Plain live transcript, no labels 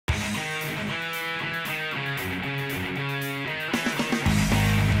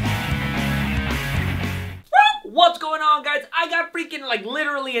on, guys. I got freaking, like,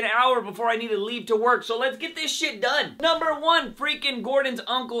 literally an hour before I need to leave to work, so let's get this shit done. Number one, freaking Gordon's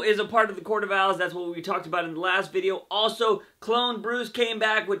uncle is a part of the Court of Owls. That's what we talked about in the last video. Also, Clone Bruce came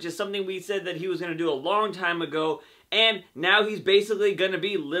back, which is something we said that he was going to do a long time ago. And now he's basically going to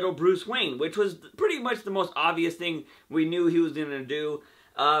be little Bruce Wayne, which was pretty much the most obvious thing we knew he was going to do.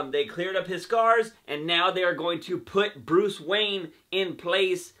 They cleared up his scars, and now they are going to put Bruce Wayne in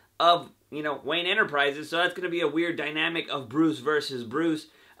place of, you know, Wayne Enterprises. So that's going to be a weird dynamic of Bruce versus Bruce.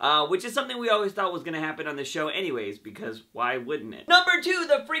 Which is something we always thought was going to happen on the show anyways, because why wouldn't it? Number two,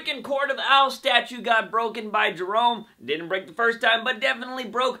 the freaking Court of Owls statue got broken by Jerome. Didn't break the first time, but definitely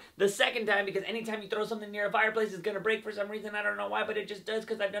broke the second time, because anytime you throw something near a fireplace, it's going to break for some reason. I don't know why, but it just does,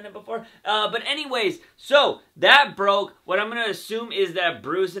 because I've done it before. But anyways, so that broke. What I'm going to assume is that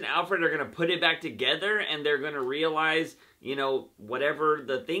Bruce and Alfred are going to put it back together, and they're going to realize, you know, whatever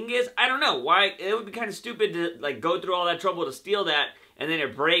the thing is. I don't know why. It would be kind of stupid to, like, go through all that trouble to steal that, and then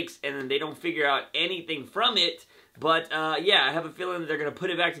it breaks, and then they don't figure out anything from it. But, yeah, I have a feeling that they're going to put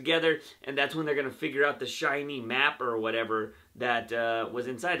it back together, and that's when they're going to figure out the shiny map or whatever that was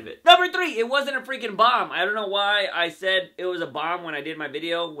inside of it. Number three, it wasn't a freaking bomb. I don't know why I said it was a bomb when I did my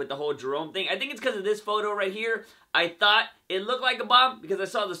video with the whole Jerome thing. I think it's because of this photo right here. I thought it looked like a bomb because I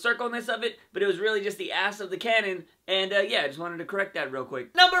saw the circleness of it, but it was really just the ass of the cannon. And yeah, I just wanted to correct that real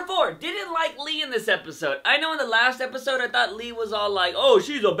quick. Number four, didn't like Lee in this episode. I know in the last episode I thought Lee was all like, oh,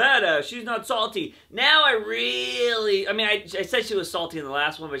 she's a badass, she's not salty. Now I really, I mean, I said she was salty in the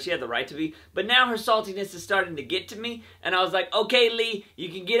last one, but she had the right to be. But now her saltiness is starting to get to me, and I was like, okay, Lee, you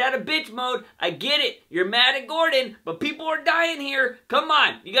can get out of bitch mode. I get it. You're mad at Gordon, but people are dying here. Come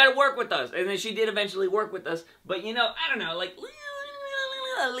on, you gotta work with us. And then she did eventually work with us. But, you know, I don't know, like,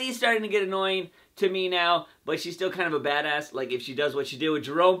 Lee's starting to get annoying to me now, but she's still kind of a badass. Like, if she does what she did with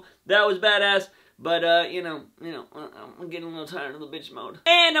Jerome, that was badass. But, you know, I'm getting a little tired of the bitch mode.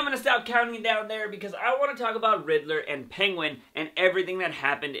 And I'm going to stop counting down there because I want to talk about Riddler and Penguin and everything that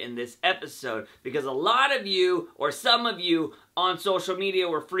happened in this episode. Because a lot of you, or some of you, on social media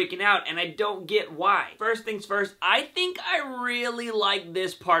were freaking out, and I don't get why. First things first, I think I really like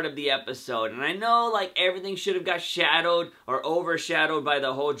this part of the episode, and I know, like, everything should have got shadowed or overshadowed by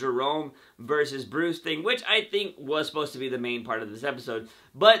the whole Jerome versus Bruce thing, which I think was supposed to be the main part of this episode.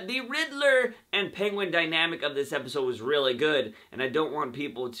 But the Riddler and Penguin dynamic of this episode was really good, and I don't want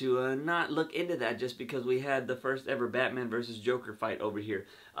people to not look into that just because we had the first ever Batman versus Joker fight over here.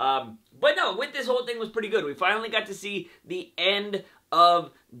 But no, with this whole thing was pretty good. We finally got to see the end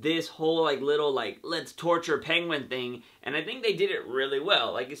of this whole, like, little, like, let's torture Penguin thing, and I think they did it really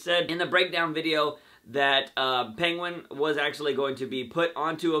well. Like I said in the breakdown video, that Penguin was actually going to be put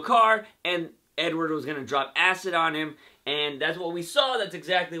onto a car, and Edward was going to drop acid on him, and that's what we saw. That's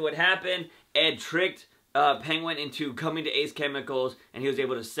exactly what happened. Ed tricked Penguin into coming to Ace Chemicals, and he was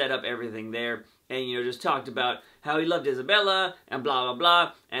able to set up everything there. And, you know, just talked about how he loved Isabella, and blah, blah,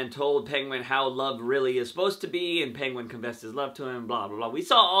 blah, and told Penguin how love really is supposed to be, and Penguin confessed his love to him, blah, blah, blah. We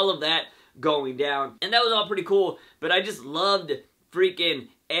saw all of that going down, and that was all pretty cool, but I just loved freaking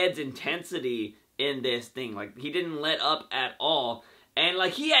Ed's intensity in this thing. Like, he didn't let up at all. And,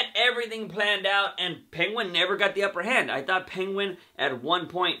 like, he had everything planned out, and Penguin never got the upper hand. I thought Penguin, at one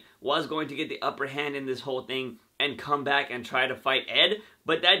point, was going to get the upper hand in this whole thing and come back and try to fight Ed,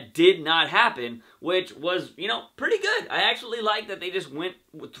 but that did not happen, which was, you know, pretty good. I actually like that they just went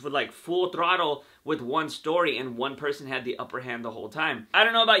for, like, full throttle with one story, and one person had the upper hand the whole time. I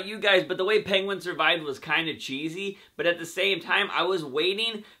don't know about you guys, but the way Penguin survived was kind of cheesy, but at the same time, I was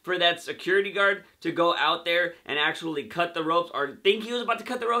waiting for that security guard to go out there and actually cut the ropes, or think he was about to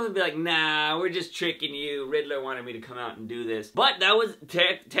cut the ropes and be like, nah, we're just tricking you. Riddler wanted me to come out and do this. But that was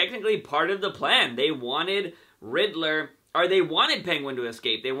technically part of the plan. They wanted Riddler, or they wanted Penguin to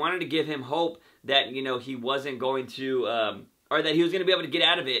escape. They wanted to give him hope that, you know, he wasn't going to, or that he was going to be able to get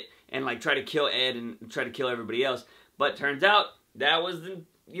out of it and, like, try to kill Ed and try to kill everybody else. But turns out, that was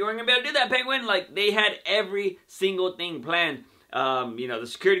you weren't going to be able to do that, Penguin. Like, they had every single thing planned. You know, the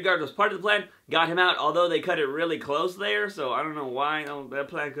security guard was part of the plan, got him out, although they cut it really close there, so I don't know why. That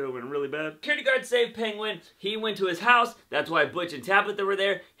plan could have been really bad. Security guard saved Penguin. He went to his house. That's why Butch and Tabitha were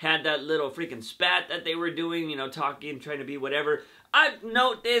there. Had that little freaking spat that they were doing, you know, talking, trying to be whatever. I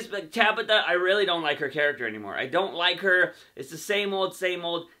note this, but Tabitha, I really don't like her character anymore. I don't like her. It's the same old,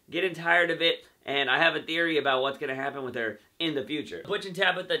 getting tired of it. And I have a theory about what's going to happen with her in the future. Butch and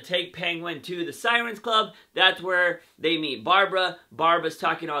Tabitha take Penguin to the Sirens Club. That's where they meet Barbara. Barbara's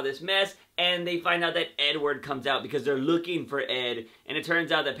talking all this mess, and they find out that Edward comes out because they're looking for Ed. And it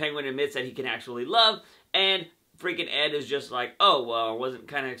turns out that Penguin admits that he can actually love, and freaking Ed is just like, oh, well, I wasn't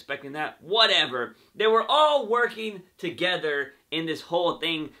kind of expecting that. Whatever. They were all working together in this whole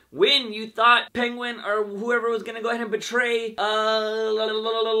thing when you thought Penguin or whoever was going to go ahead and betray,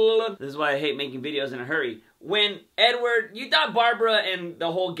 this is why I hate making videos in a hurry. When Edward, you thought Barbara and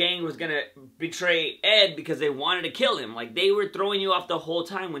the whole gang was gonna betray Ed because they wanted to kill him. Like, they were throwing you off the whole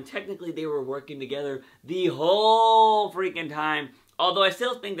time when technically they were working together the whole freaking time. Although I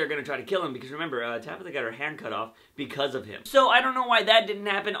still think they're gonna try to kill him because remember, Tabitha got her hand cut off because of him. So I don't know why that didn't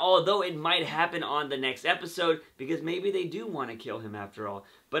happen, although it might happen on the next episode because maybe they do want to kill him after all.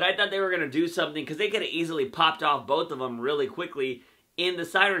 But I thought they were gonna do something because they could have easily popped off both of them really quickly in the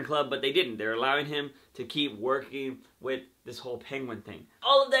Siren Club, but they didn't. They're allowing him to keep working with this whole Penguin thing.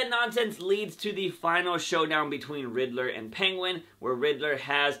 All of that nonsense leads to the final showdown between Riddler and Penguin, where Riddler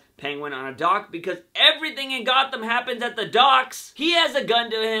has Penguin on a dock because everything in Gotham happens at the docks. He has a gun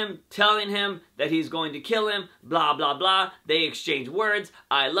to him, telling him that he's going to kill him, blah, blah, blah. They exchange words.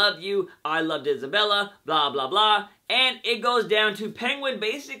 I love you. I loved Isabella, blah, blah, blah. And it goes down to Penguin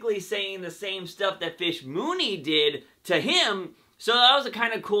basically saying the same stuff that Fish Mooney did to him. So that was a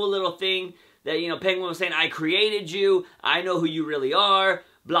kind of cool little thing that, you know, Penguin was saying, I created you, I know who you really are,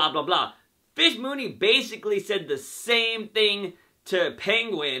 blah, blah, blah. Fish Mooney basically said the same thing to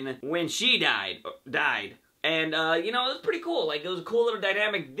Penguin when she died. And, you know, it was pretty cool. Like, it was a cool little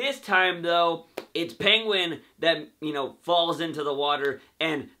dynamic. This time, though, it's Penguin that, you know, falls into the water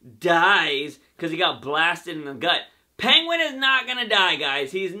and dies because he got blasted in the gut. Penguin is not gonna die,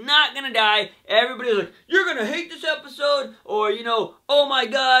 guys. He's not gonna die. Everybody's like, you're gonna hate this episode, or, you know, oh my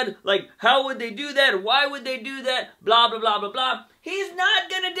god, like, how would they do that? Why would they do that? Blah, blah, blah, blah, blah. He's not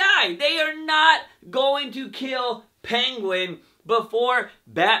gonna die. They are not going to kill Penguin before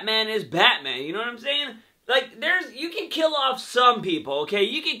Batman is Batman. You know what I'm saying? Like, you can kill off some people, okay?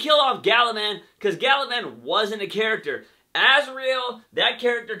 You can kill off Galaman, because Galaman wasn't a character. Azrael, that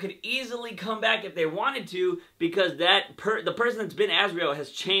character could easily come back if they wanted to because the person that's been Azrael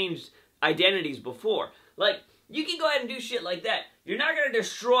has changed identities before. Like, you can go ahead and do shit like that. You're not going to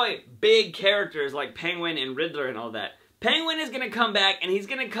destroy big characters like Penguin and Riddler and all that. Penguin is going to come back, and he's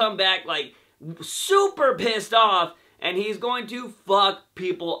going to come back, like, super pissed off, and he's going to fuck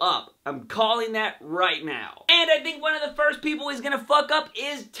people up. I'm calling that right now. And I think one of the first people he's going to fuck up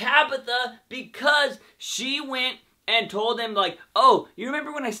is Tabitha because she went and told him, like, oh, you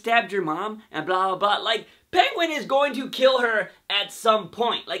remember when I stabbed your mom? And blah, blah, blah. Like, Penguin is going to kill her at some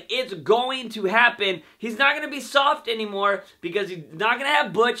point. Like, it's going to happen. He's not going to be soft anymore because he's not going to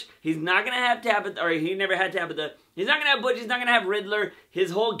have Butch. He's not going to have Tabitha, or he never had Tabitha. He's not going to have Butch. He's not going to have Riddler.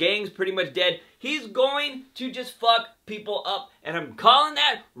 His whole gang's pretty much dead. He's going to just fuck people up. And I'm calling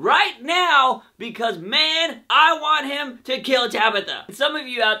that right now because, man, I want him to kill Tabitha. And some of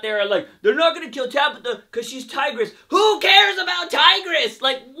you out there are like, they're not going to kill Tabitha because she's Tigress. Who cares about Tigress?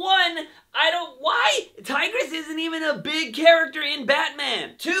 Like, one, why? Tigress isn't even a big character in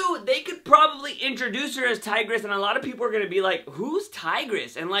Batman. Two, they could probably introduce her as Tigress and a lot of people are going to be like, who's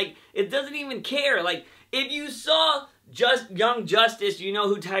Tigress? And, like, it doesn't even care. Like, if you saw Young Justice, you know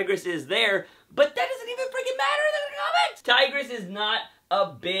who Tigress is there, but that doesn't even freaking matter in the comics. Tigress is not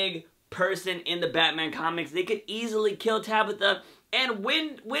a big person in the Batman comics. They could easily kill Tabitha. And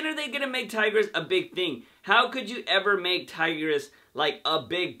when are they going to make Tigress a big thing? How could you ever make Tigress like a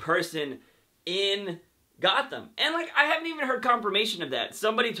big person in Gotham? And like, I haven't even heard confirmation of that.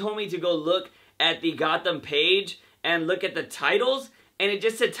 Somebody told me to go look at the Gotham page and look at the titles, and it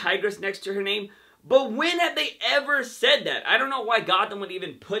just said Tigress next to her name. But when have they ever said that? I don't know why Gotham would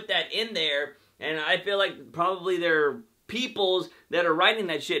even put that in there, and I feel like probably their peoples that are writing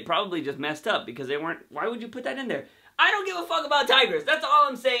that shit probably just messed up because they weren't, why would you put that in there? I don't give a fuck about Tigress. That's all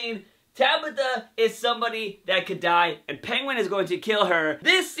I'm saying. Tabitha is somebody that could die, and Penguin is going to kill her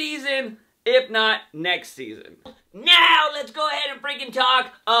this season, if not next season. Now, let's go ahead and freaking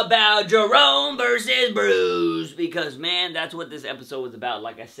talk about Jerome versus Bruce, because, man, that's what this episode was about.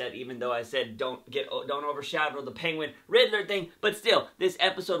 Like I said, even though I said don't overshadow the Penguin Riddler thing, but still, this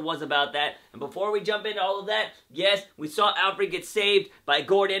episode was about that. And before we jump into all of that, yes, we saw Alfred get saved by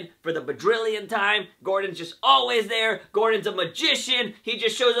Gordon for the quadrillion time. Gordon's just always there. Gordon's a magician. He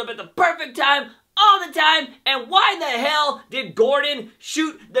just shows up at the perfect time, all the time. And why the hell did Gordon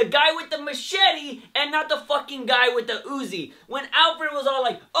shoot the guy with the machete and not the fucking guy with the Uzi? When Alfred was all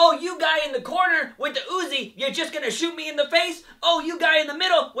like, oh, you guy in the corner with the Uzi, you're just gonna shoot me in the face? Oh, you guy in the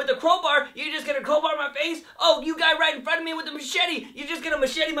middle with the crowbar, you're just gonna crowbar my face? Oh, you guy right in front of me with the machete, you're just gonna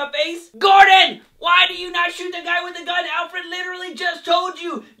machete my face? Gordon! Why do you not shoot the guy with the gun? Alfred literally just told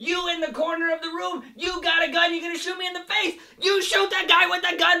you, you in the corner of the room, you got a gun, you're gonna shoot me in the face. You shoot that guy with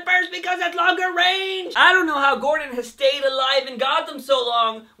the gun first because it's longer range. I don't know how Gordon has stayed alive in Gotham so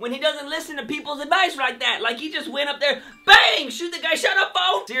long when he doesn't listen to people's advice like that. Like, he just went up there, bang, shoot the guy, shut up,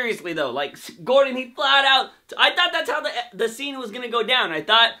 phone. Seriously though, like, Gordon, he flat out, I thought that's how the scene was gonna go down. I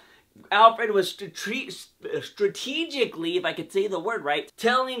thought Alfred was strategically, if I could say the word right,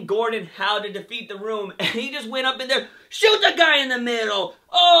 telling Gordon how to defeat the room, and he just went up in there, shoot the guy in the middle,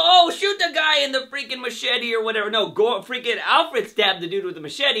 oh, shoot the guy in the freaking machete or whatever. No, freaking Alfred stabbed the dude with the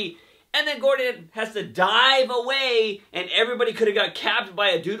machete, and then Gordon has to dive away, and everybody could have got capped by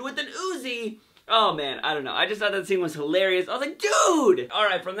a dude with an Uzi. Oh man, I don't know. I just thought that scene was hilarious. I was like, dude!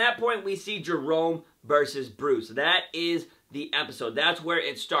 Alright, from that point, we see Jerome versus Bruce. That is the episode. That's where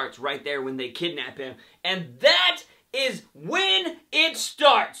it starts, right there when they kidnap him. And that is when it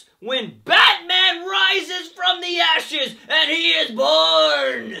starts. When Batman rises from the ashes and he is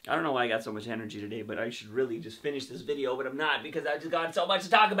born. I don't know why I got so much energy today, but I should really just finish this video, but I'm not because I just got so much to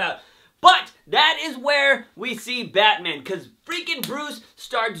talk about. But that is where we see Batman, because freaking Bruce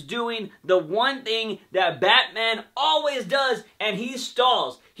starts doing the one thing that Batman always does, and he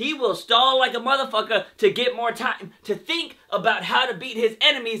stalls. He will stall like a motherfucker to get more time to think about how to beat his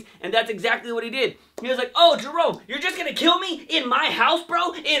enemies, and that's exactly what he did. He was like, oh, Jerome, you're just gonna kill me in my house,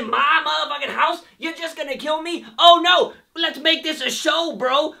 bro? In my motherfucking house? You're just gonna kill me? Oh, no. Let's make this a show,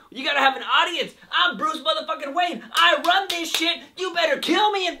 bro. You gotta have an audience. I'm Bruce motherfucking Wayne. I run this shit. You better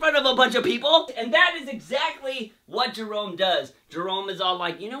kill me in front of a bunch of people. And that is exactly what Jerome does. Jerome is all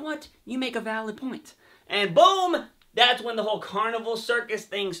like, you know what? You make a valid point. And boom! That's when the whole carnival circus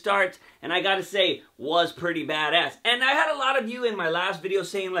thing starts, and I gotta say, was pretty badass. And I had a lot of you in my last video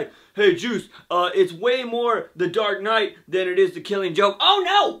saying like, hey Juice, it's way more The Dark Knight than it is The Killing Joke. Oh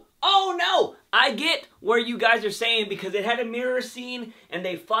no! Oh no! I get where you guys are saying because it had a mirror scene, and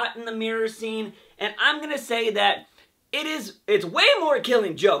they fought in the mirror scene, and I'm gonna say that it's way more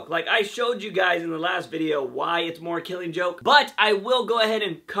Killing Joke. Like, I showed you guys in the last video why it's more Killing Joke, but I will go ahead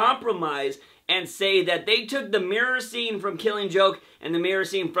and compromise and say that they took the mirror scene from Killing Joke and the mirror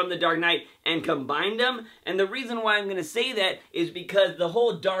scene from The Dark Knight and combined them. And the reason why I'm going to say that is because the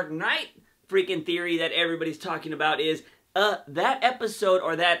whole Dark Knight freaking theory that everybody's talking about is that episode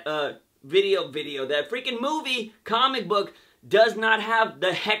or that video, that freaking movie, comic book, does not have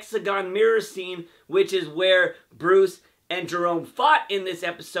the hexagon mirror scene, which is where Bruce and Jerome fought in this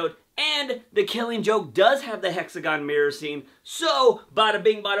episode. And The Killing Joke does have the hexagon mirror scene. So, bada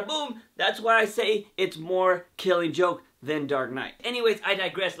bing, bada boom. That's why I say it's more Killing Joke than Dark Knight. Anyways, I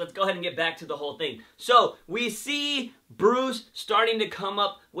digress. Let's go ahead and get back to the whole thing. So, we see Bruce starting to come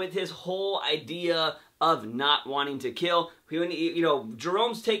up with his whole idea of not wanting to kill. You know,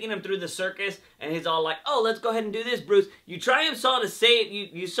 Jerome's taking him through the circus, and he's all like, oh, let's go ahead and do this, Bruce. You saw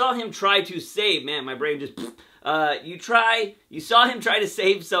him try to save, man, my brain just... you saw him try to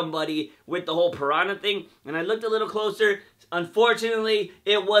save somebody with the whole piranha thing, and I looked a little closer. Unfortunately,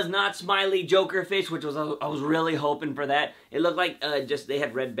 it was not smiley Joker fish, which was, I was really hoping for that. It looked like, just they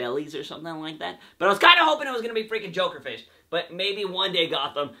had red bellies or something like that. But I was kind of hoping it was going to be freaking Joker fish. But maybe one day,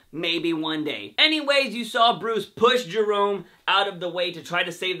 Gotham. Maybe one day. Anyways, you saw Bruce push Jerome out of the way to try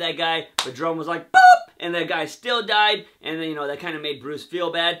to save that guy. But Jerome was like, boop! And that guy still died. And then, you know, that kind of made Bruce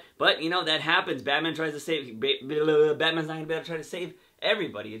feel bad. But, you know, that happens. Batman's not going to be able to try to save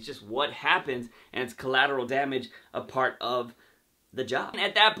everybody. It's just what happens. And it's collateral damage, a part of the job. And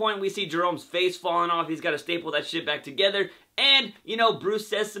at that point, we see Jerome's face falling off. He's got to staple that shit back together. And, you know, Bruce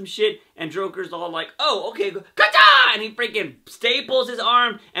says some shit, and Joker's all like, oh, okay, ka-ta! And he freaking staples his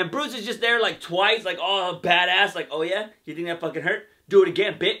arm, and Bruce is just there like twice, like all badass, like, oh yeah? You think that fucking hurt? Do it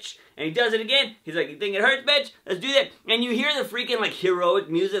again, bitch. And he does it again. He's like, you think it hurts, bitch? Let's do that. And you hear the freaking, like, heroic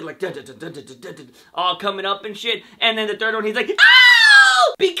music, like, all coming up and shit. And then the third one, he's like,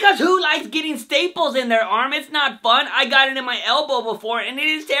 ow! Because who likes getting staples in their arm? It's not fun. I got it in my elbow before, and it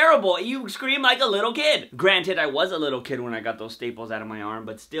is terrible. You scream like a little kid. Granted, I was a little kid when I got those staples out of my arm,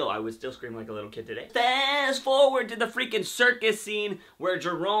 but still, I would still scream like a little kid today. Fast forward to the freaking circus scene where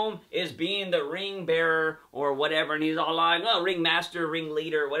Jerome is being the ring bearer or whatever, and he's all like, oh, ring master, ring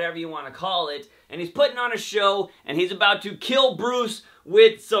leader, whatever you want to call it. And he's putting on a show, and he's about to kill Bruce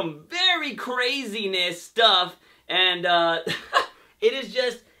with some very craziness stuff, and it is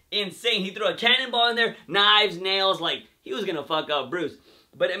just insane. He threw a cannonball in there, knives, nails, like, he was gonna fuck up Bruce.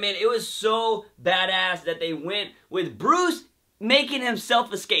 But, I mean, it was so badass that they went with Bruce making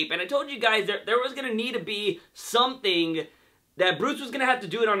himself escape. And I told you guys there was gonna need to be something that Bruce was going to have to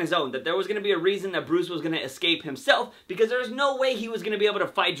do it on his own, that there was going to be a reason that Bruce was going to escape himself, because there was no way he was going to be able to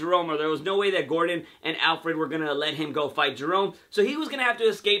fight Jerome, or there was no way that Gordon and Alfred were going to let him go fight Jerome. So he was going to have to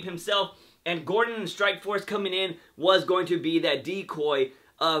escape himself, and Gordon and Strike Force coming in was going to be that decoy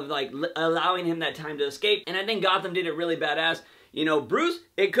of like allowing him that time to escape. And I think Gotham did it really badass. You know, Bruce,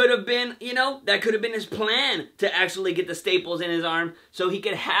 it could have been, you know, that could have been his plan to actually get the staples in his arm so he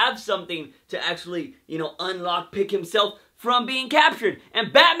could have something to actually, you know, pick himself from being captured.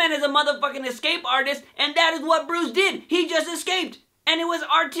 And Batman is a motherfucking escape artist, and that is what Bruce did. He just escaped. And it was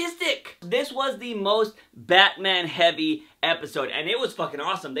artistic. This was the most Batman heavy episode, and it was fucking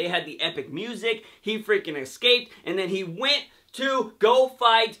awesome. They had the epic music, he freaking escaped, and then he went to go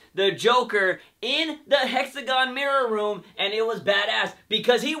fight the Joker in the Hexagon Mirror Room, and it was badass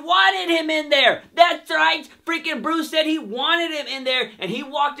because he wanted him in there. That's right, freaking Bruce said he wanted him in there, and he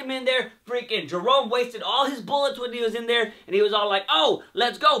walked him in there. Freaking Jerome wasted all his bullets when he was in there, and he was all like, oh,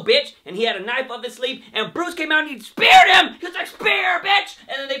 let's go, bitch, and he had a knife up his sleeve, and Bruce came out and he speared him. He was like, spear, bitch,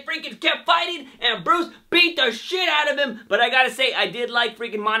 and then they freaking kept fighting, and Bruce beat the shit out of him. But I gotta say, I did like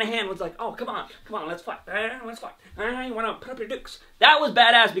freaking Monahan was like, oh, come on, let's fight, let's fight. I wanna put up your dukes. That was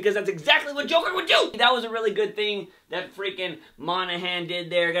badass because that's exactly what Joker would do. That was a really good thing that freaking Monahan did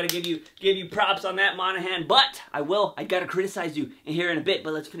there. Gotta give you props on that, Monahan. But I gotta criticize you in here in a bit,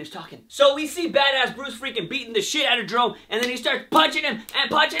 but let's finish talking. So we see badass Bruce freaking beating the shit out of Jerome, and then he starts punching him and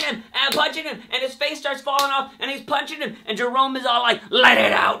punching him and punching him, and his face starts falling off, and he's punching him, and Jerome is all like, let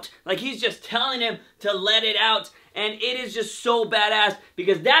it out. Like he's just telling him to let it out, and it is just so badass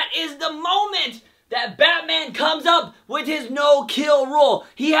because that is the moment that Batman comes up with his no-kill rule.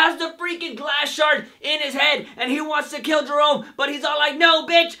 He has the freaking glass shard in his head, and he wants to kill Jerome, but he's all like, no,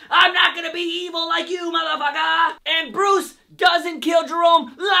 bitch, I'm not gonna be evil like you, motherfucker. And Bruce doesn't kill Jerome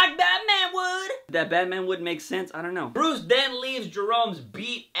like Batman would. That Batman would make sense, I don't know. Bruce then leaves Jerome's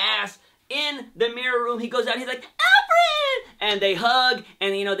beat ass in the mirror room. He goes out, he's like, Alfred! And they hug,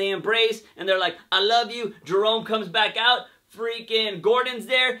 and you know, they embrace, and they're like, I love you. Jerome comes back out. Freaking Gordon's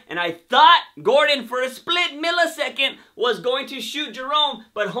there, and I thought Gordon for a split millisecond was going to shoot Jerome,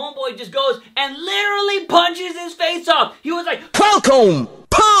 but homeboy just goes and literally punches his face off. He was like, Falcon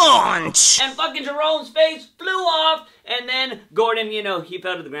punch! And fucking Jerome's face flew off, and then Gordon, you know, he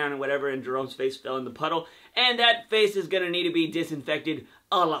fell to the ground and whatever, and Jerome's face fell in the puddle, and that face is gonna need to be disinfected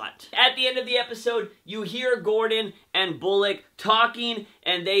a lot. At the end of the episode, you hear Gordon and Bullock talking,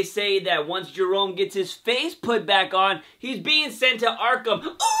 and they say that once Jerome gets his face put back on, he's being sent to Arkham.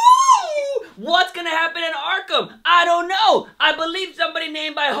 Ooh! What's gonna happen in Arkham? I don't know. I believe somebody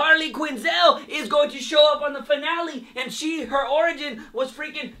named by Harley Quinzel is going to show up on the finale, and her origin was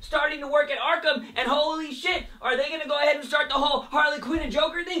freaking starting to work at Arkham, and holy shit, are they gonna go ahead and start the whole Harley Quinn and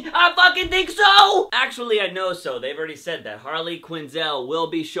Joker thing? I fucking think so! Actually, I know so. They've already said that. Harley Quinzel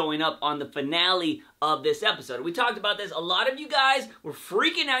will be showing up on the finale of this episode. We talked about this. A lot of you guys were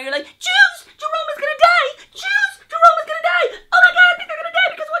freaking out. You're like, Juice! Jerome is gonna die! Juice! Jerome is gonna die! Oh my god, I think they're gonna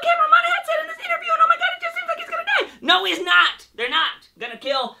die because what Cameron Monahan said in this interview, and oh my god, it just seems like he's gonna die! No, he's not! They're not gonna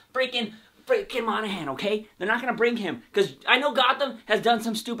kill freaking Monahan, okay? They're not gonna bring him, because I know Gotham has done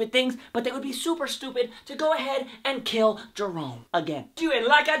some stupid things, but they would be super stupid to go ahead and kill Jerome again. And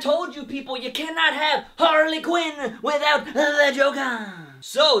like I told you people, you cannot have Harley Quinn without the Joker.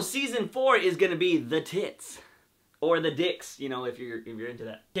 So season 4 is gonna be the tits. Or the dicks, you know, if you're into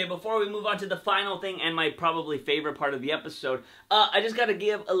that. Okay, before we move on to the final thing and my probably favorite part of the episode, I just gotta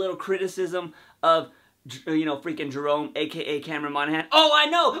give a little criticism of, you know, freaking Jerome, aka Cameron Monahan. Oh, I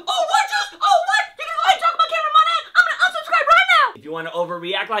know! Oh, what? Oh, what? You're gonna go ahead and talk about Cameron Monahan? I'm gonna unsubscribe right now! If you want to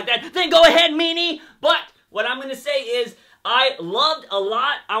overreact like that, then go ahead, meanie! But what I'm gonna say is, I loved a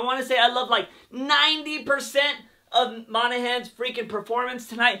lot. I want to say I loved like 90% of Monahan's freaking performance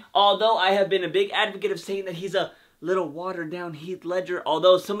tonight. Although I have been a big advocate of saying that he's a little watered down Heath Ledger.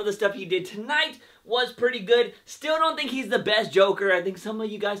 Although some of the stuff he did tonight was pretty good. Still don't think he's the best Joker. I think some of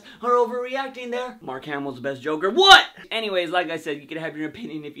you guys are overreacting there. Mark Hamill's the best Joker. What? Anyways, like I said, you can have your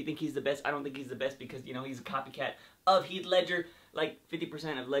opinion if you think he's the best. I don't think he's the best because, you know, he's a copycat of Heath Ledger. Like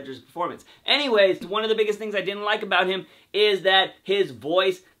 50% of Ledger's performance. Anyways, one of the biggest things I didn't like about him is that his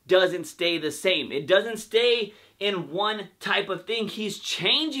voice doesn't stay the same. It doesn't stay in one type of thing. He's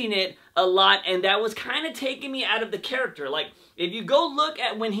changing it a lot, and that was kind of taking me out of the character. Like, if you go look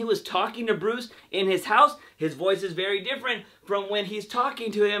at when he was talking to Bruce in his house, his voice is very different from when he's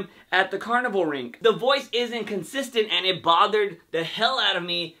talking to him at the carnival rink. The voice isn't consistent, and it bothered the hell out of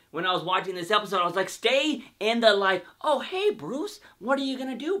me when I was watching this episode. I was like, stay in the like, oh, hey, Bruce, what are you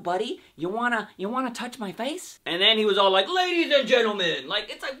gonna do, buddy? You wanna touch my face? And then he was all like, ladies and gentlemen. Like,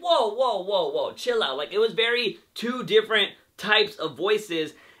 it's like, whoa, whoa, whoa, whoa, chill out. Like, it was very two different types of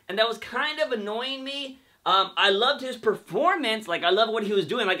voices, and that was kind of annoying me. I loved his performance. Like, I loved what he was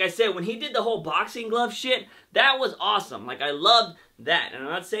doing. Like I said, when he did the whole boxing glove shit, that was awesome. Like, I loved that. And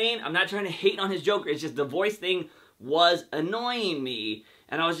I'm not trying to hate on his Joker. It's just the voice thing was annoying me.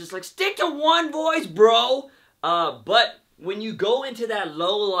 and I was just like, stick to one voice, bro. But when you go into that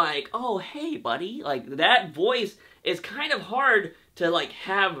low, like, oh, hey, buddy, like, that voice is kind of hard to, like,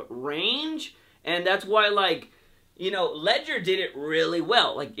 have range, and that's why, like, you know, Ledger did it really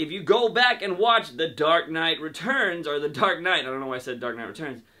well. Like, if you go back and watch The Dark Knight Returns, or The Dark Knight, I don't know why I said Dark Knight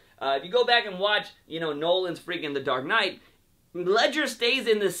Returns. If you go back and watch, you know, Nolan's freaking The Dark Knight, Ledger stays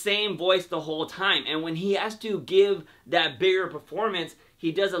in the same voice the whole time. And when he has to give that bigger performance,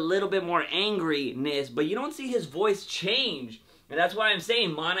 he does a little bit more angriness, but you don't see his voice change. And that's why I'm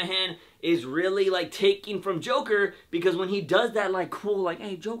saying Monahan is really, like, taking from Joker, because when he does that, like, cool, like,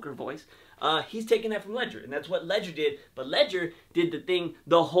 hey, Joker voice, he's taking that from Ledger, and that's what Ledger did. But Ledger did the thing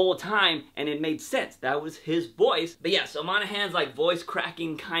the whole time, and it made sense. That was his voice. But yeah, so Monahan's, like, voice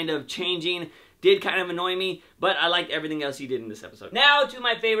cracking kind of changing did kind of annoy me, but I liked everything else he did in this episode. Now to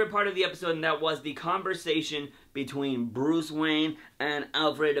my favorite part of the episode, and that was the conversation between Bruce Wayne and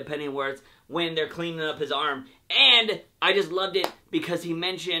Alfred Pennyworth when they're cleaning up his arm. And I just loved it because he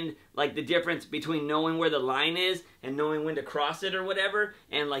mentioned, like, the difference between knowing where the line is and knowing when to cross it or whatever.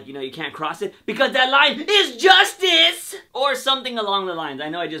 And, like, you know, you can't cross it because that line is justice! Or something along the lines. I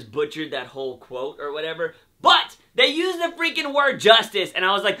know I just butchered that whole quote or whatever, but they used the freaking word justice, and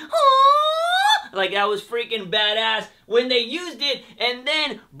I was like, oh! Like, that was freaking badass when they used it. And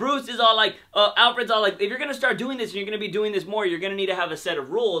then Bruce is all like, Alfred's all like, if you're gonna start doing this and you're gonna be doing this more, you're gonna need to have a set of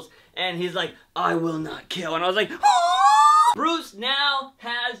rules. And he's like, I will not kill. And I was like, oh! Bruce now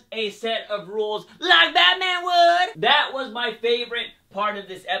has a set of rules like Batman would. That was my favorite part of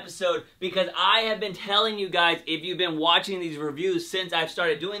this episode, because I have been telling you guys, if you've been watching these reviews since I've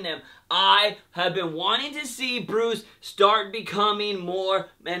started doing them, I have been wanting to see Bruce start becoming more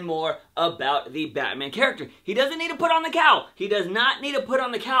and more about the Batman character. He doesn't need to put on the cowl. He does not need to put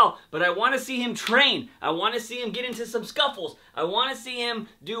on the cowl, but I want to see him train. I want to see him get into some scuffles. I want to see him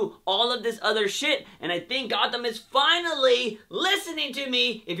do all of this other shit, and I think Gotham is finally listening to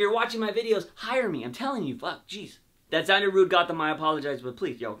me. If you're watching my videos, hire me. I'm telling you, fuck, jeez. That sounded rude, Gotham, I apologize, but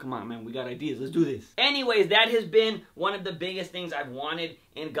please, yo, come on, man, we got ideas, let's do this. Anyways, that has been one of the biggest things I've wanted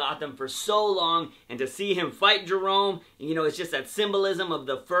in Gotham for so long, and to see him fight Jerome, you know, it's just that symbolism of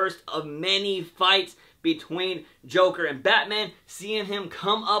the first of many fights between Joker and Batman, seeing him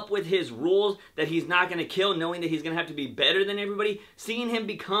come up with his rules that he's not going to kill, knowing that he's going to have to be better than everybody, seeing him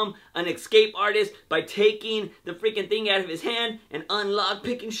become an escape artist by taking the freaking thing out of his hand and unlock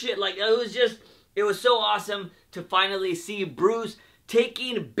picking shit, like, it was so awesome to finally see Bruce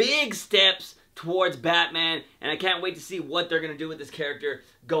taking big steps towards Batman, and I can't wait to see what they're going to do with this character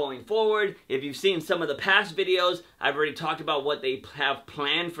going forward. If you've seen some of the past videos, I've already talked about what they have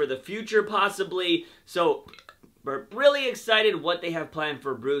planned for the future, possibly, so we're really excited what they have planned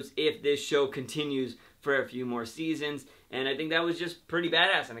for Bruce if this show continues for a few more seasons, and I think that was just pretty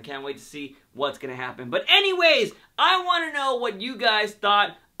badass, and I can't wait to see what's going to happen. But anyways, I want to know what you guys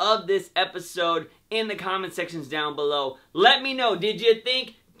thought of this episode in the comment sections down below. Let me know, did you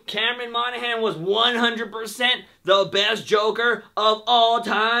think Cameron Monaghan was 100% the best Joker of all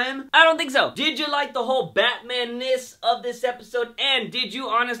time? I don't think so. Did you like the whole Batman-ness of this episode? And did you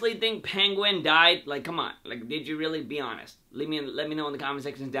honestly think Penguin died? Like, come on. Like, did you really? Be honest. Let me know in the comment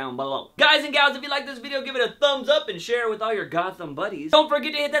sections down below. Guys and gals, if you like this video, give it a thumbs up and share it with all your Gotham buddies. Don't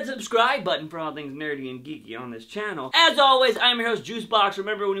forget to hit that subscribe button for all things nerdy and geeky on this channel. As always, I'm your host, JUICEbox.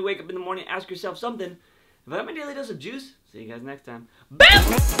 Remember, when you wake up in the morning, ask yourself something. If I have my daily dose of juice, see you guys next time.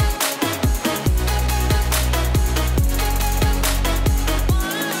 Bam!